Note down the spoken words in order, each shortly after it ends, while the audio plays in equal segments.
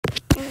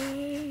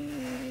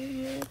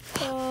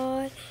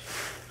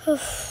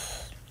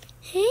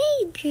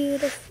Hey,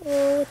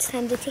 beautiful. It's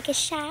time to take a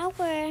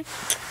shower.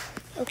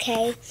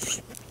 Okay.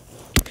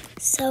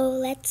 So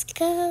let's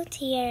go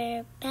to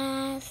your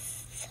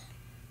bath.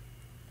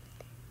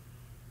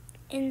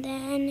 And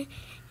then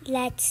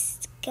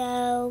let's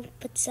go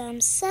put some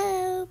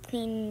soap.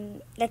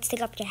 Let's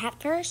take off your hat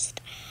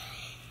first.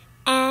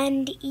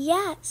 And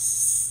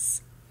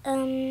yes,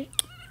 I'll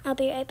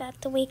be right back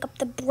to wake up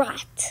the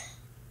brat.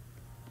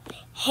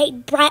 Hey,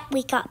 brat,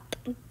 wake up.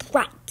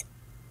 Brat.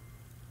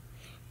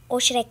 Or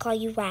should I call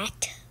you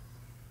rat?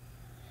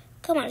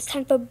 Come on, it's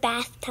time for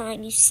bath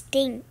time. You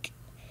stink.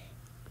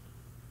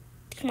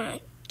 Come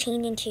on,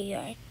 change into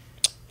your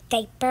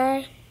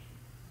diaper.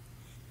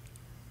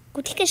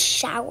 Go take a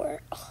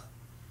shower.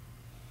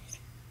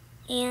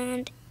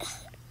 And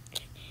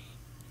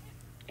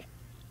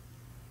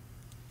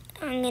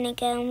I'm gonna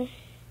go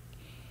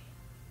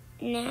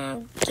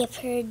now give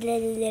her the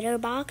litter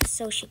box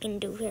so she can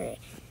do her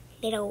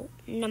little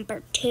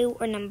number 2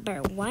 or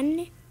number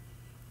 1.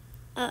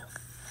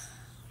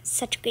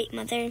 Such a great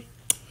mother.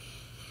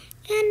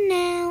 And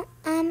now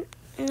I'm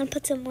gonna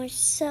put some more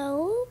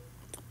soap.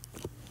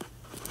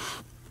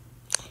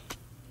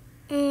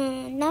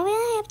 Now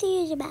I have to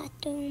use the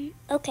bathroom.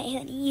 Okay,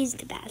 honey, use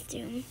the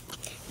bathroom.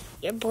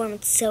 You're born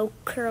with so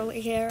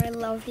curly hair. I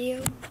love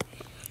you.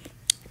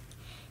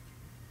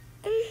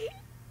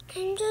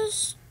 I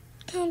just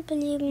can't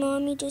believe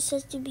Mommy just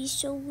has to be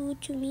so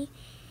rude to me.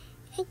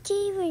 I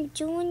didn't even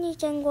do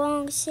anything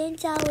wrong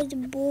since I was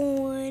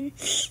born.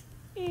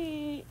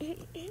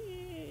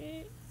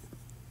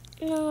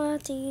 Now I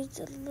have to use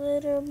the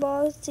litter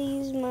box to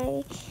use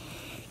my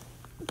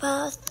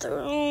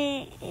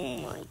bathroom. Oh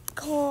my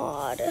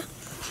God.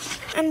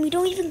 And we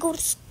don't even go to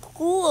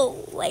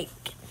school. Like,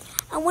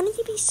 I wanted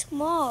to be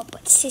small,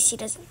 but Sissy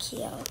doesn't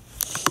care.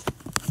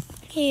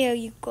 Here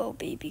you go,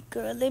 baby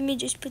girl. Let me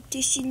just put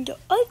this in the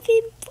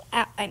oven,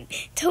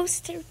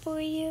 toaster for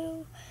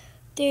you.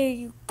 There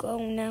you go.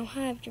 Now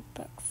have your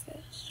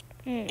breakfast.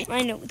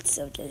 I know it's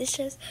so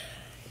delicious.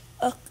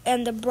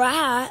 And the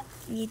brat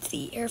needs to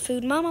eat her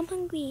food. Mom, I'm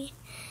hungry.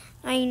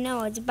 I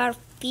know, it's about to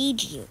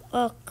feed you.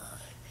 Now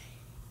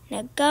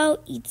go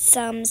eat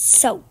some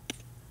soap.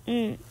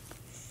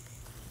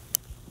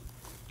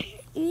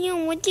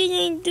 What did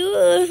I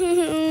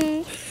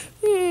do?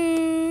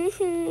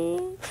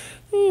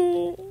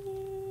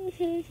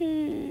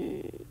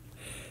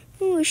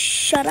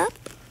 Shut up.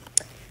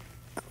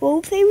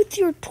 Go play with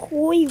your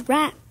toy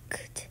rat.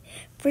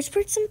 First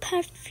put some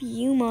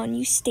perfume on.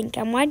 You stink.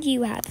 And why do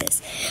you have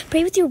this?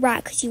 Play with your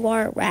rat because you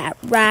are a rat.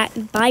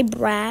 Rat. Bye,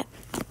 brat.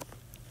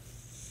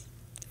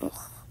 Ugh.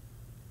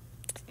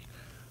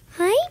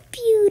 Hi,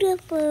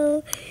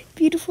 beautiful.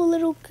 Beautiful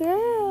little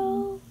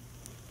girl.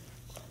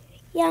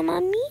 Yeah,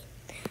 Mommy?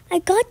 I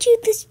got you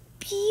this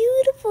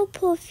beautiful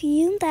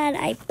perfume that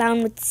I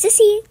found with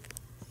Sissy.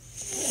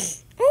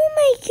 Oh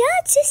my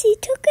God, Sissy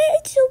took it.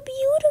 It's so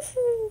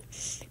beautiful.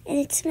 And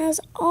it smells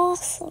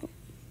awesome.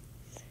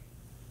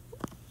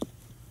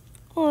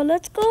 Oh,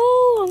 let's go.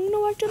 I'm going to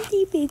watch some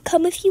TV.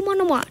 Come if you want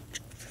to watch.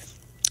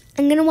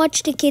 I'm going to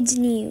watch the kids'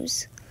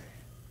 news.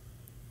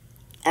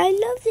 I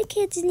love the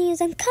kids' news.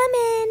 I'm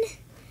coming.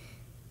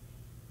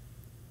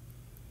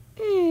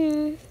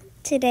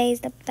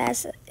 Today's the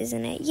best,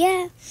 isn't it?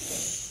 Yeah.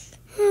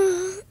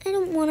 I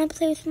don't want to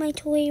play with my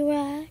toy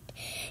rat.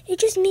 It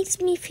just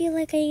makes me feel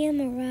like I am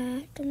a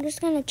rat. I'm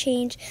just going to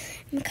change.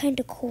 I'm kind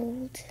of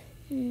cold.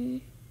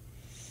 I'm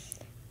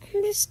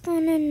just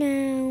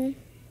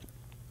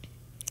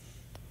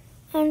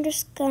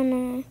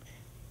gonna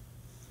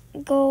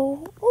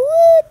go.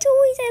 Oh,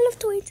 toys. I love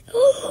toys.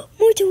 Oh,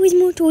 more toys,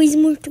 more toys,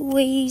 more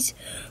toys.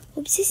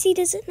 Hope Sissy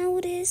doesn't know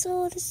this.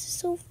 Oh, this is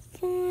so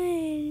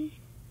fun.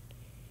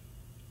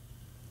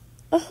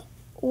 Oh,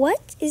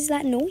 what is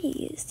that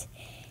noise?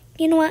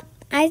 You know what?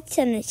 I'm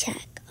gonna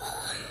check.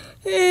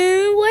 Why are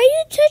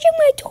you touching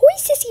my toy,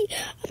 Sissy?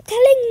 I'm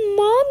telling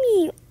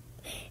Mommy.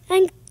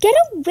 And get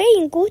away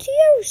and go to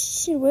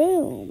your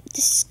room.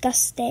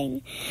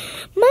 Disgusting.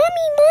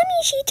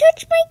 Mommy, she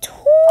touched my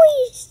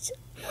toys.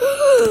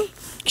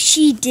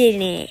 She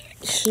didn't.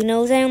 She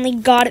knows I only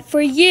got it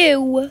for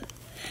you.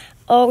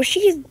 Oh,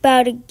 she's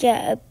about to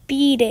get a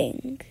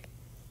beating.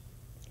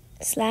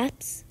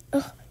 Slaps?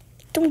 Oh,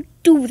 don't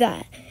do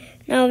that.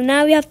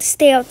 Now we have to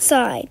stay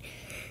outside.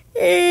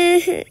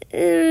 Here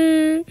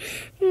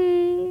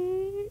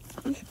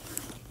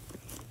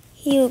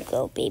you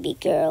go, baby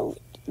girl.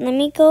 Let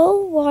me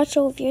go watch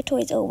over your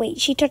toys. Oh, wait,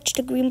 she touched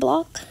the green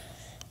block.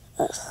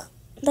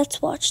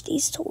 Let's watch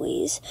these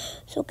toys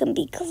so it can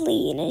be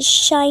clean and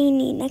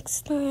shiny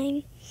next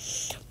time.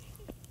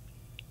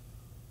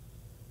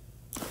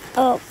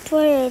 Oh,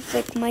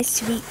 perfect, my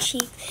sweet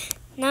cheek.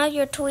 Now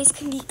your toys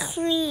can be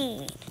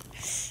clean.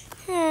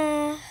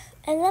 I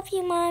love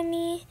you,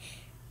 Mommy.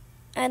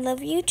 I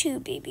love you too,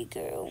 baby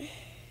girl.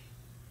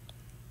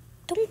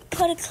 Don't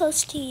put it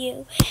close to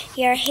you.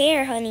 Your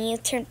hair, honey,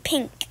 it turned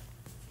pink.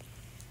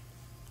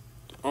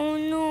 Oh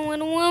no, I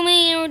don't want my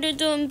hair to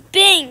turn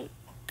pink.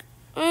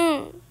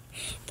 Don't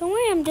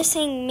worry, I'm just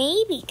saying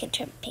maybe it can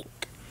turn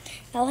pink.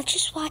 Now let's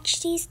just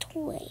watch these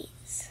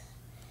toys.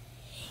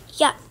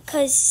 Yeah,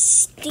 because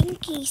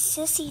stinky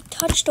sissy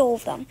touched all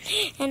of them.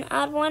 And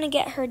I'd want to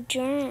get her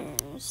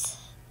germs.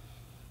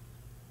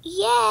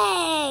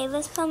 Yay!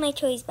 Let's put my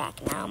toys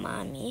back now,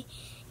 Mommy.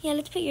 Yeah,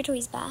 let's put your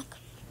toys back.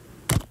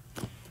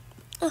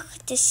 Ugh,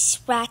 this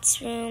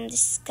rat's room,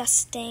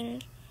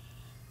 disgusting.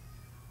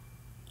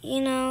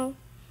 You know,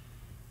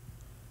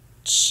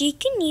 she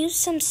can use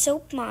some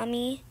soap,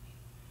 Mommy.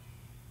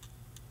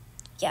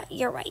 Yeah,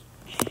 you're right.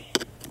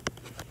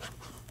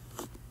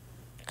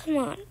 Come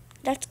on,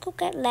 let's go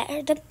let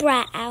her the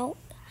brat out.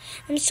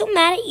 I'm so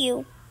mad at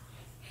you.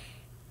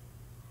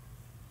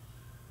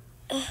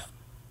 Ugh.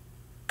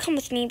 Come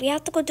with me. We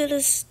have to go to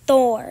the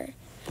store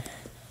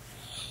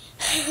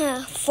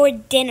for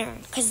dinner,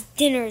 because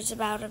dinner's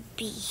about to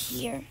be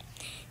here.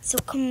 So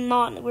come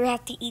on, we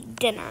have to eat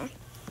dinner.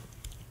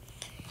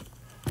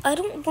 I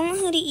don't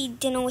want her to eat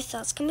dinner with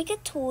us. Can we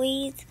get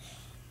toys?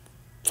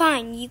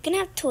 Fine, you can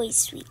have toys,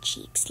 sweet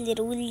cheeks,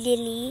 little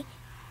Lily.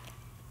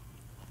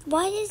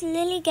 Why does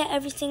Lily get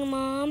everything,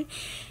 Mom?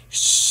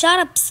 Shut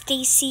up,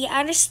 Stacy.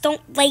 I just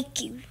don't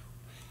like you.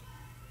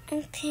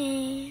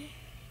 Okay.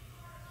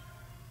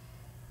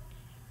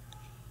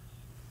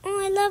 Oh,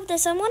 I love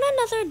this. I want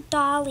another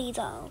dolly,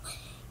 though.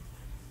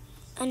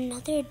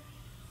 Another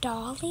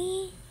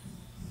dolly?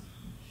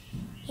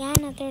 Yeah,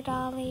 another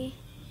dolly.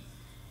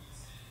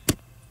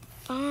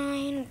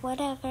 Fine,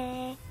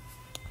 whatever.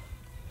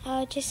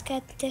 I'll just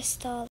get this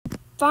dolly.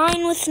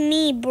 Fine with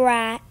me,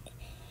 brat.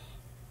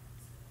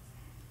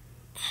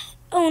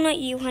 Oh, not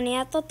you, honey.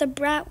 I thought the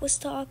brat was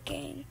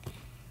talking.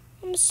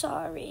 I'm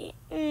sorry.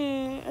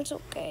 It's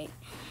okay.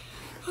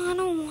 I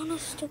don't want a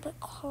stupid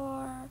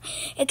car.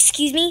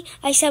 Excuse me?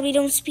 I said we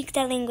don't speak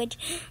that language.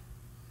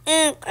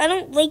 I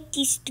don't like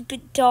these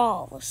stupid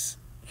dolls.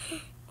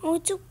 Oh,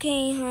 it's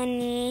okay,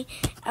 honey.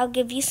 I'll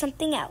give you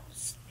something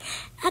else.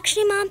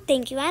 Actually, Mom,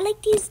 thank you. I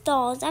like these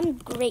dolls. I'm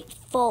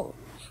grateful.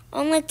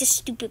 Unlike the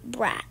stupid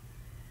brat.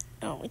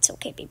 Oh, it's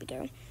okay, baby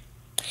girl.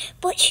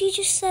 But she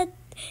just said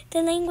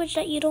the language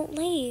that you don't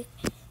like.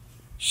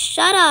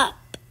 Shut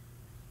up,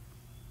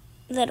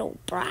 little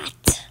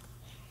brat.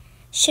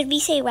 Should we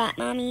say rat,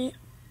 Mommy?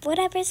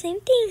 Whatever, same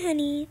thing,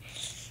 honey.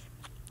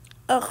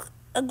 Ugh,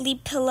 ugly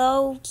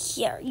pillow.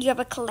 Here, you have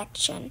a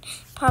collection.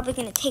 Probably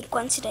gonna take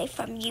one today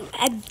from you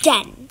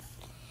again.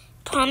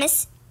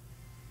 Promise,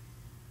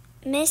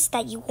 miss,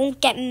 that you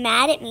won't get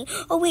mad at me.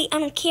 Oh, wait, I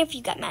don't care if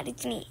you got mad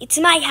at me. It's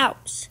my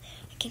house.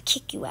 I can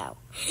kick you out.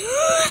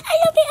 I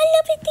love it.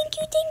 Thank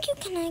you.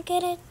 Can I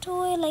get a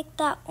toy like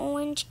that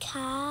orange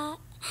cat?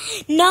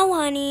 No,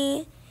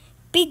 honey.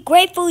 Be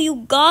grateful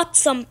you got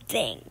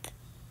something.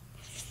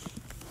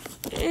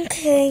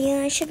 Okay,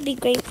 yeah, I should be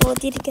grateful.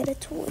 Did you get a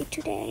toy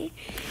today?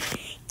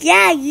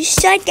 Yeah, you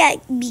should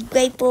be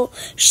grateful.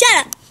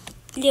 Shut up,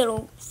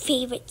 little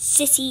favorite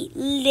sissy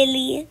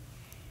Lily.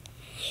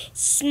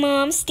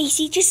 Mom,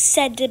 Stacy just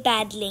said the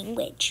bad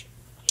language.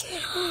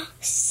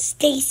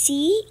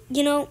 Stacy,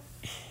 you know,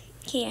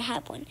 here,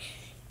 have one.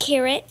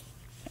 Carrot.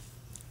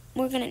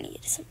 We're going to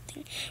need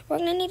something. We're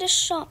going to need a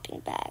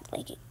shopping bag,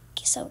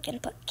 so we can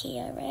put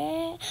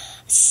carrot.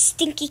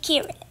 Stinky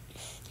carrot.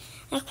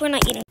 Like, we're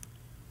not eating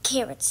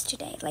carrots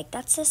today. Like,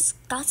 that's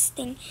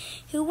disgusting.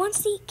 Who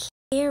wants to eat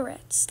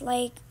carrots?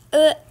 Like,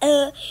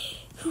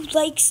 who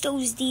likes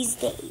those these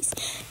days?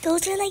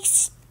 Those are like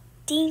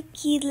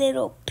stinky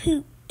little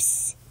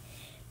poops.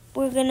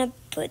 We're gonna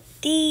put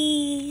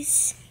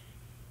these.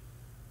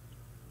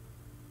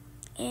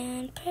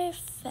 And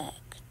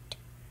perfect.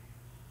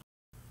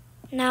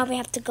 Now we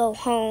have to go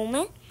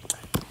home,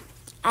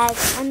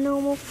 as a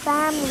normal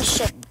family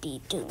should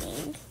be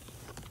doing.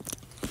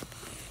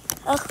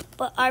 Ugh,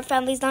 but our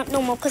family's not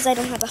normal because I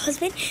don't have a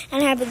husband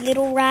and I have a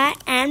little rat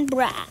and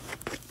brat.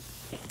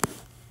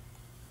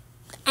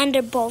 And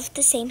they're both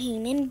the same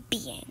human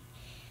being.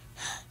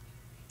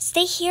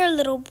 Stay here,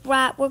 little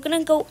brat. We're going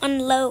to go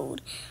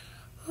unload.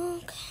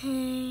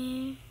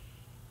 Okay.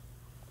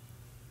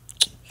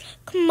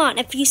 Come on,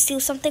 if you steal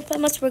something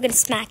from us, we're going to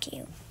smack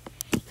you.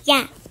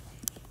 Yeah.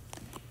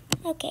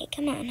 Okay,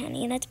 come on,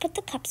 honey. Let's put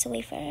the cups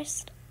away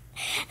first.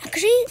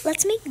 Actually,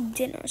 let's make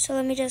dinner. So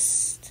let me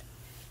just...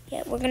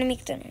 Yeah, we're going to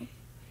make dinner.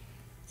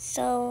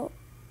 So,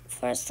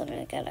 first let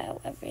me get out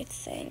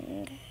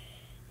everything.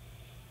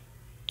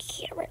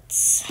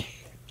 Carrots.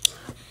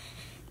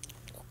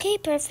 Okay,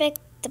 perfect.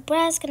 The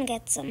brat's going to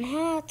get some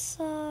hot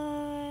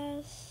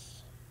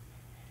sauce.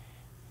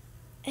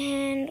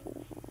 And,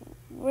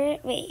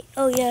 wait.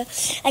 Oh, yeah.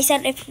 I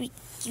said if you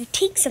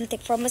take something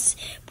from us,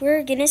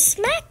 we're going to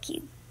smack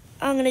you.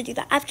 I'm going to do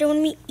that after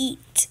when we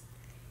eat.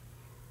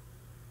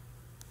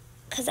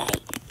 Because I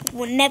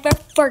will never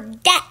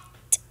forget.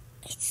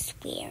 I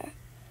swear.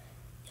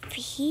 If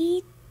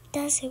he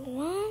does it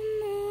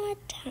one more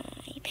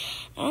time,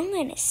 I'm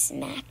going to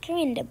smack her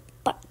in the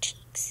butt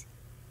cheeks.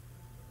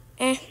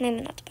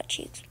 Maybe not the butt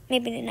cheeks.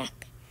 Maybe the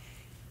neck.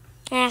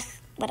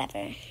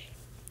 Whatever.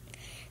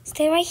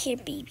 Stay right here,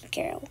 baby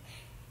girl.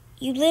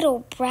 You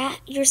little brat,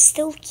 you're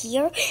still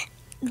here?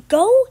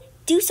 Go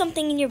do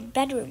something in your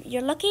bedroom.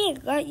 You're lucky I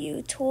got you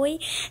a toy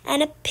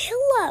and a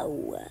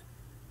pillow.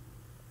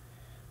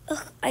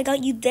 Ugh, I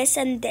got you this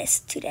and this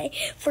today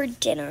for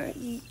dinner.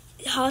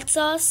 Hot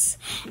sauce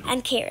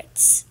and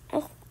carrots.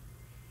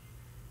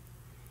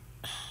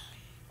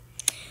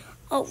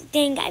 Oh,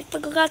 dang, I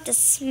forgot to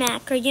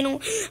smack her.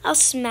 I'll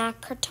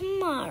smack her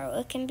tomorrow.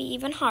 It can be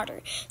even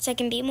harder, so I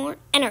can be more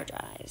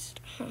energized.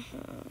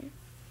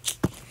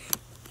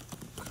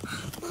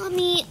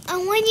 Mommy, I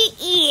want to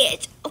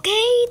eat,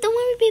 okay? Don't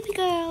worry, baby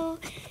girl.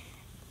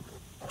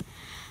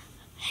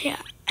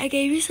 Yeah, I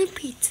gave you some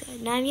pizza.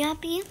 Now you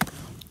happy?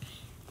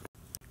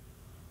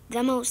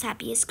 The most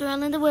happiest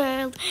girl in the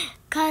world,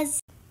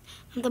 'cause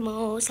I'm the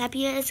most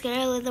happiest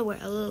girl in the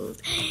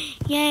world.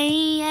 Yay,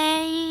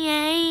 yay,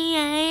 yay,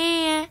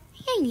 yay,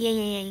 yay, yay,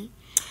 yay.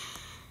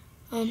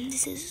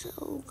 This is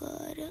so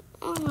good.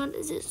 Oh,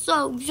 this is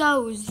so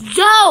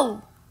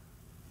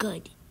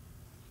good.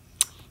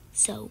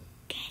 So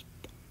get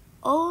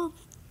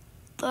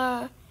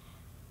over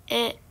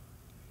it.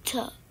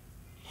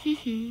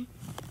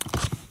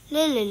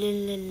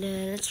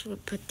 Let's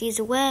put these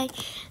away.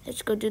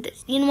 Let's go do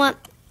this. You know what?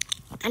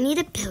 I need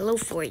a pillow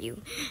for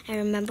you. I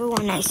remember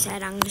when I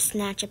said I'm going to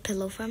snatch a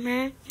pillow from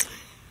her.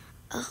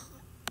 I'm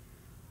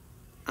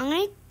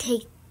going to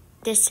take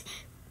this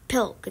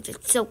pillow because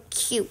it's so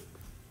cute.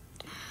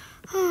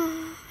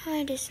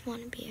 I just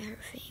want to be her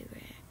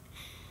favorite.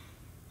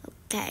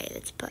 Okay,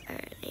 let's put her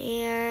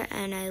there.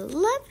 And I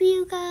love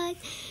you guys.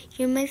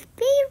 You're my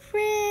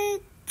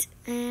favorite.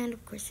 And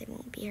of course I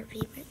won't be her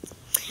favorite.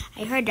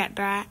 I heard that,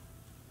 brat.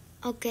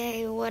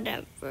 Okay,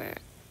 whatever.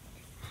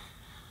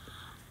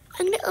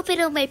 I'm going to open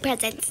all my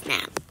presents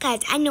now,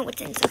 guys. I know what's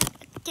inside.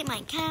 Get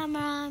my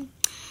camera.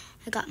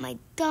 I got my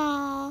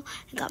doll.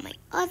 I got my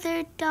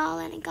other doll.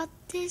 And I got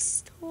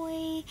this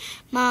toy.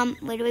 Mom,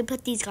 where do I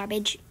put these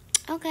garbage?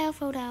 Okay, I'll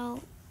throw it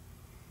out.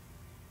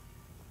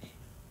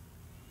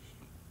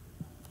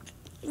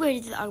 Where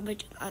is the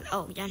garbage?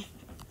 Oh, done.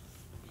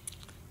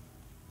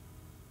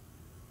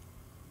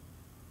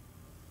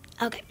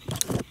 Okay.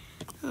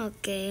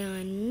 Okay,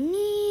 honey.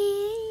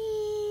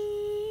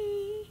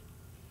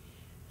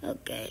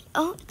 Okay.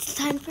 Oh, it's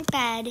time for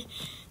bed.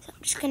 So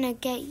I'm just gonna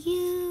get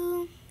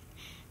you.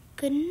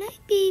 Good night,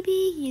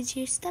 baby. Here's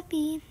your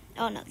stuffy.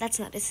 Oh no, that's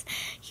not this.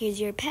 Here's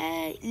your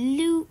pet,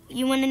 Lou.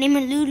 You want to name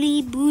her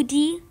Luli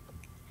Booty?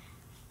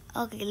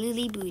 Okay,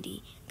 Luli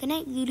Booty. Good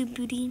night, Luli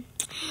Booty.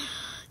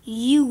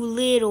 You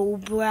little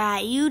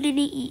brat. You didn't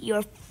eat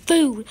your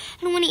food.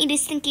 I don't want to eat a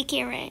stinky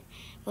carrot.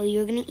 Well,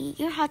 you're gonna eat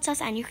your hot sauce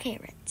and your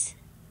carrots.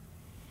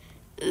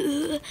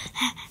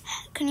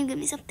 Can you give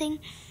me something?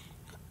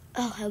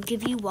 Oh, I'll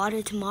give you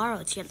water tomorrow.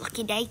 It's your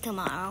lucky day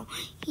tomorrow.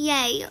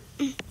 Yay.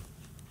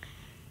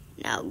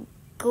 Now,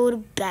 go to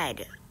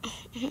bed.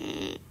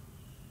 I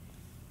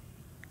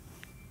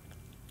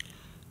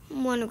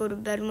want to go to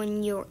bed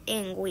when you're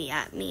angry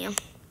at me.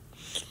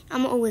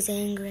 I'm always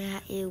angry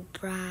at you,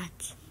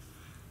 brat.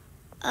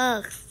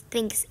 Ugh,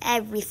 thinks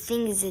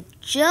everything is a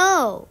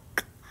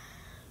joke.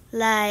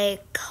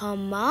 Like,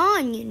 come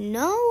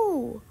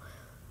on,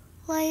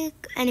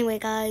 Like, anyway,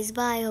 guys,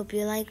 bye. Hope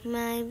you liked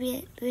my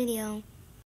video.